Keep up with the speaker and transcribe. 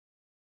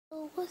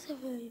What's up,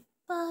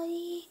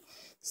 everybody?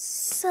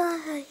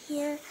 Sana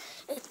here,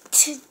 and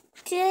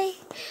today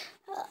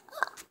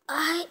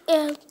I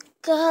am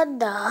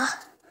gonna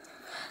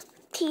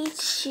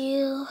teach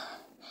you.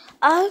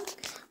 I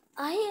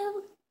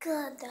am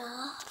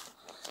gonna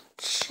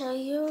show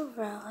you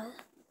around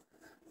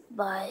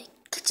my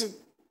kitchen.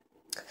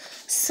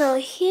 So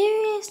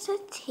here is the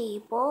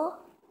table.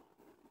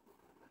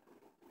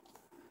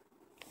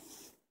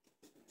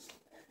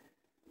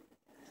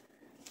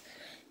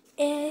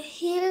 And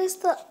here's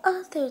the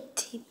other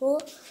table.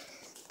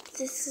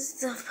 This is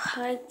the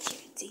high chair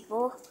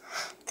table.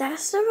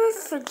 That's the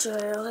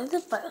refrigerator with the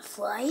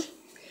butterfly.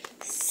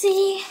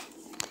 See?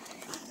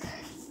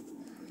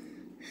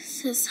 It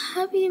says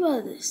Happy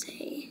Mother's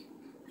Day.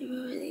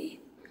 Everybody,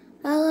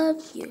 I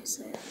love you,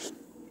 sir.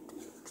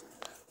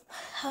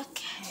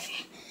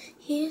 Okay.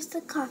 Here's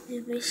the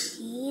coffee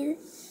machine.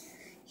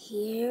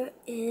 Here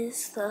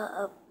is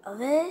the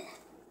oven.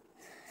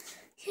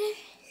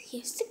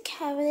 Here's the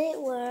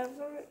cabinet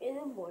wherever in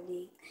the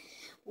morning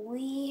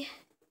we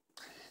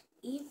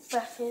eat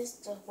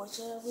breakfast, which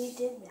we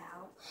did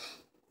now,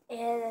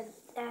 and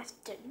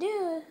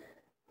afternoon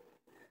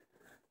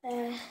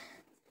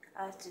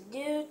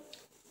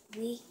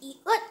we eat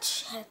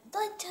lunch. At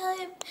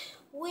nighttime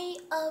we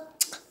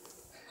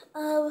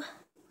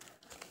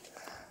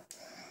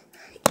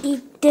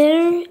eat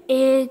dinner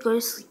and go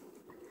to sleep.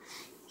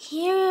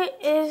 Here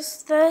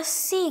is the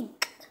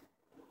sink.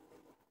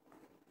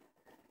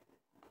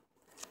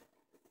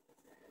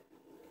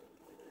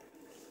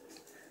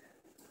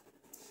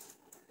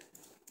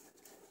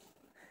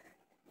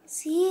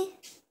 See?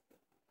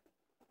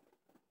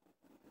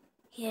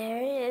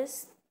 Here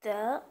is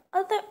the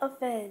other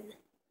oven.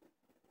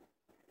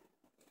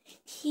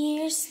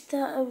 Here's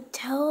the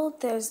towel.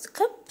 There's the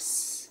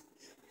cups.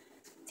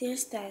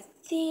 There's that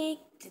thing,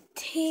 the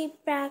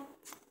tape back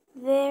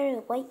there,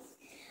 the white.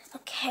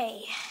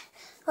 Okay,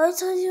 I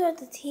told you at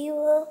the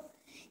table.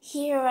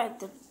 Here are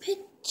the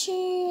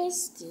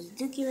pictures. There's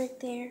Dookie right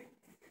there.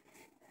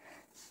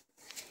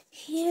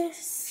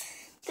 Here's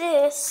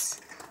this.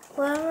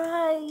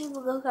 Whenever you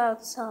look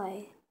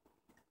outside,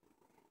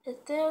 and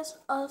there's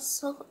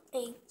also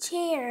a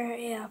chair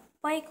and a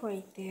bike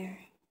right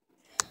there.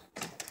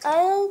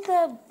 I know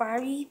the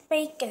Barbie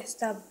bike is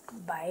the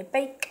my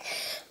bike,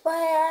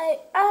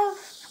 but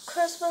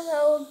Christmas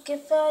I will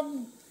get a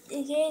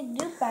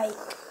new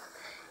bike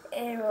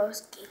and roller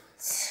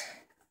skates.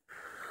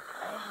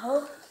 I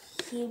hope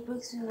he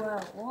brings me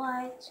what I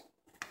want.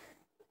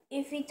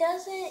 If he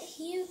doesn't,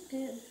 he'll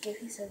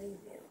give me something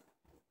new.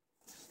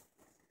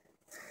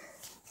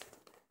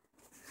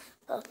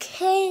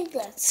 Okay,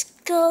 let's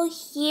go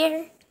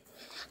here.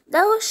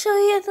 Now I'll show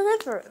you the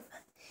living room.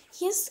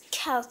 Here's the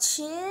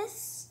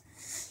couches.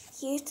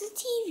 Here's the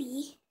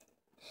TV.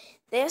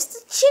 There's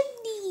the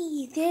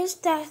chimney. There's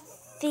that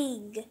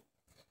thing.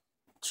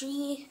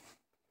 Tree.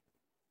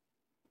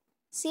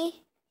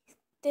 See?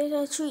 There's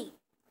a tree.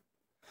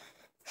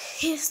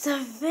 Here's the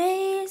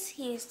vase.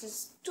 Here's the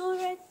stool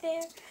right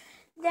there.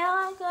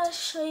 Now I'm going to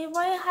show you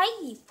my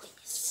hiding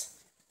place.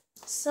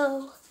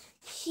 So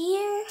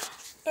here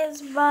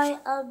is my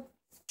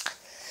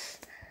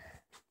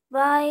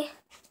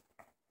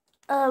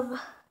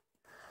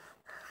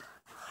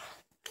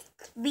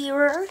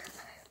mirror.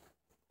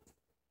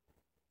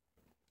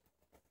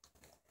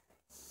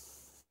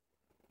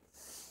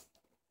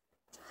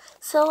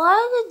 So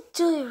I'm going to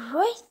do it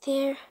right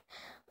there.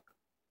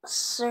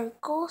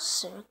 Circle,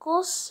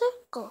 circle,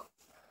 circle.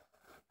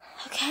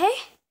 Okay?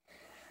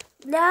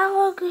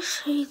 Now I'm going to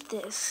show you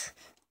this.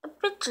 The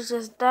picture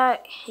does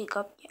not hang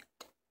up yet.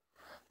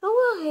 It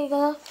will hang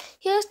up.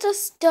 Here's the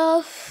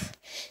stuff.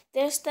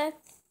 There's that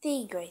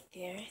thing right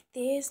there.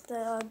 There's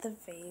the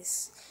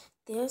vase.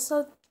 There's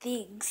some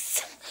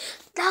things.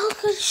 Now I'm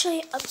going to show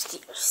you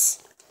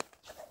upstairs.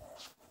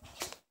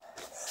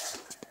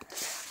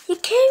 You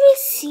can't really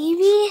see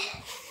me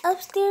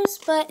upstairs,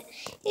 but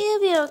it'll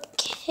be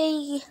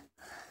okay.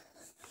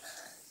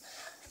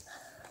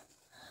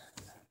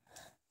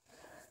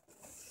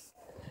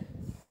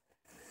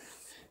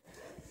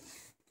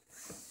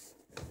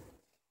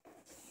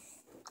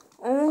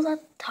 On the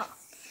top.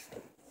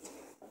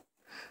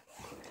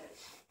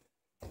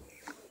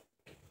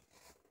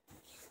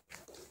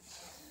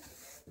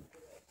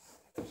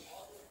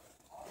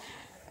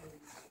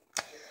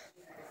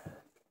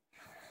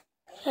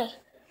 Okay.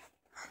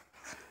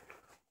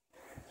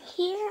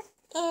 Here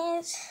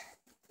is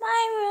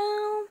my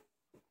room.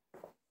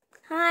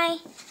 Hi.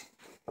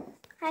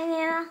 Hi,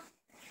 Nana.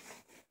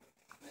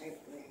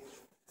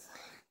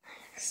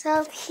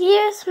 So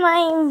here's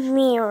my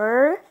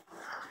mirror.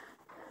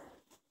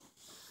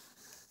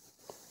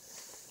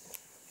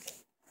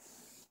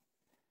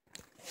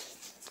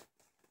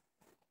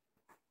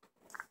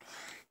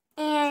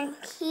 And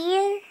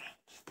here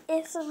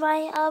is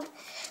my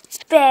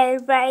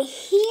bed right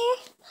here.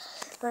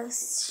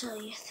 Let's show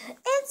you the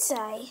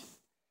inside.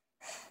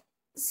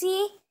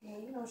 See? Yeah,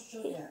 you don't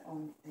show that on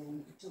the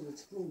thing until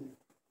it's clean.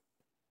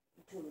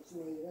 Until it's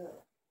made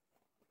up.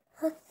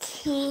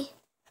 Okay.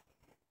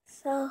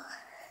 So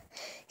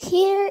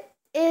here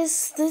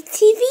is the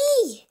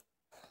TV.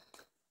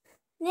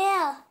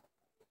 Now,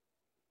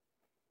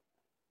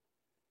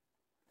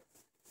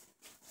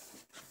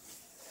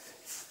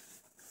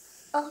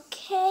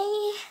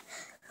 okay,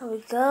 here we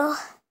go.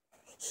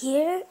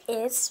 Here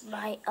is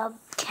my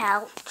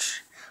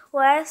couch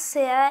where I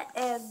sit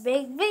and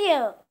make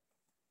video.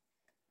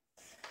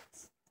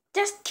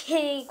 Just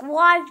kidding,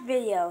 watch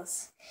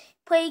videos,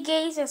 play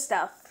games and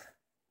stuff.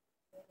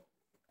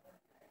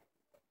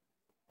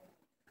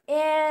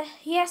 And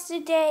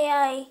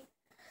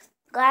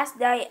last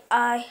night,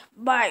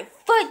 my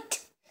foot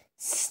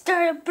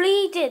started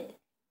bleeding,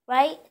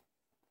 right?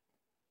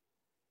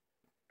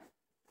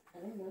 I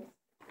don't know.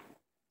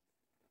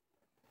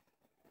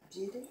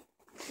 Did it?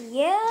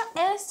 Yeah,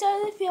 and it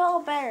started to feel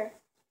all better.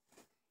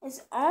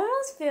 It's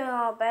almost feeling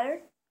all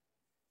better.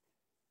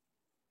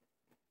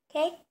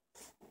 Okay?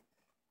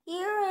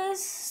 Here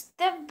is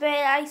the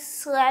bed I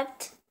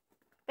slept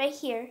right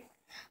here.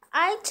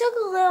 I took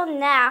a little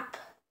nap.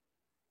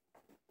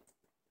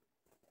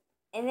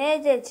 And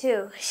Ed did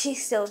too.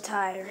 She's so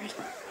tired.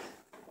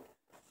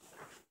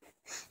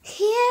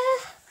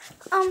 Here's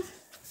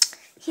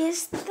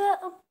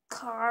the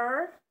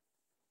car.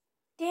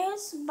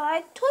 There's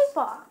my toy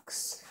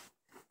box.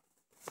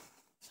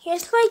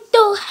 Here's my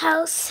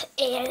dollhouse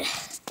and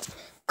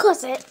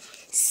closet.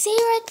 See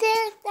right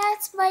there?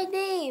 That's my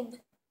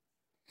name.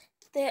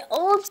 They're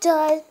all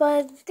done,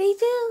 but they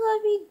didn't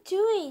let me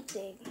do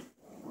anything.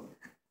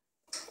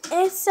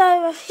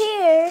 Inside of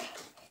here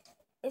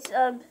is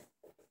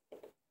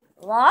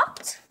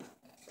locked.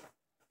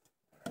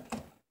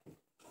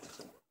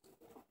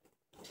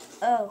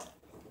 Oh.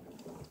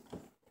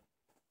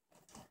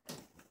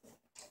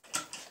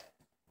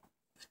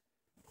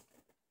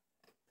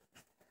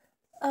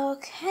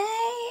 Okay.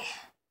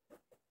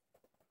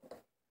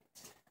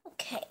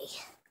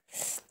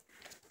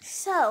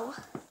 So,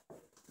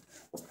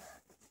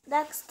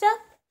 next up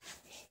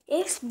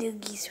is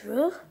Doogie's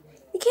room.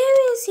 You can't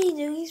really see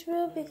Doogie's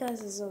room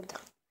because it's so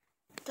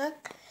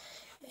dark.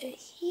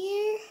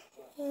 Here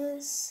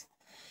is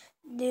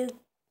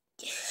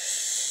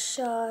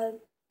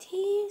Shanti's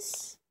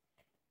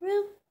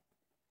room.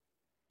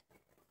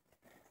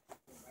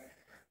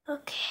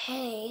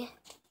 Okay.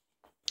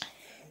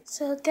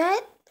 So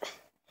that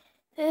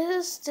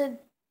is the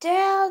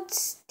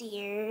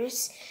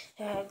downstairs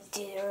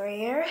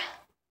area.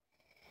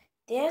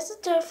 There's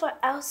a door for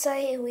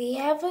outside and we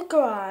have a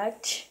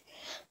garage.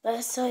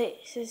 Let's say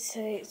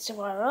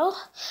tomorrow.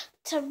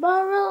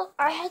 Tomorrow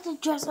I have to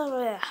dress up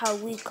in a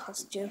Halloween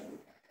costume.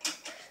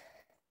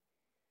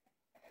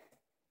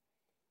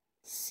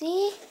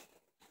 See?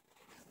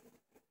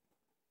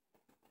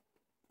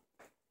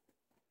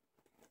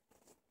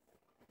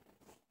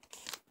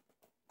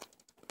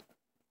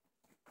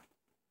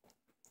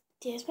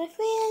 There's my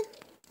friend.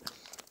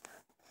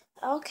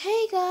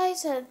 Okay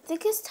guys, I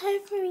think it's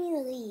time for me to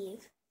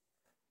leave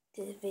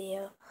this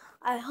video.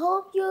 I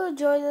hope you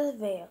enjoyed this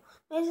video.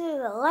 Make sure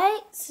to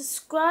like,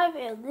 subscribe,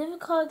 and leave a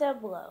comment down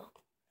below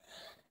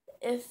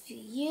if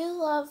you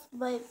love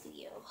my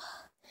video.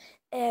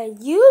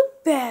 And you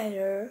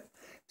better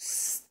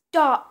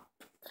stop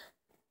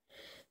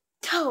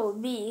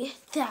telling me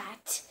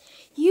that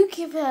you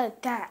give a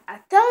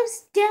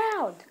thumbs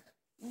down.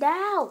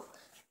 Now,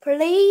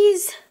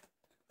 please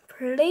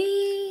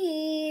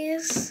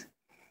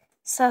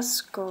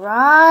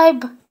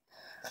subscribe.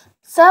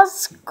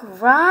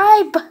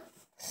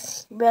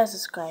 You better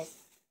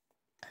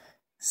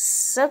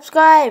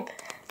subscribe.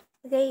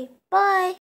 Okay, bye.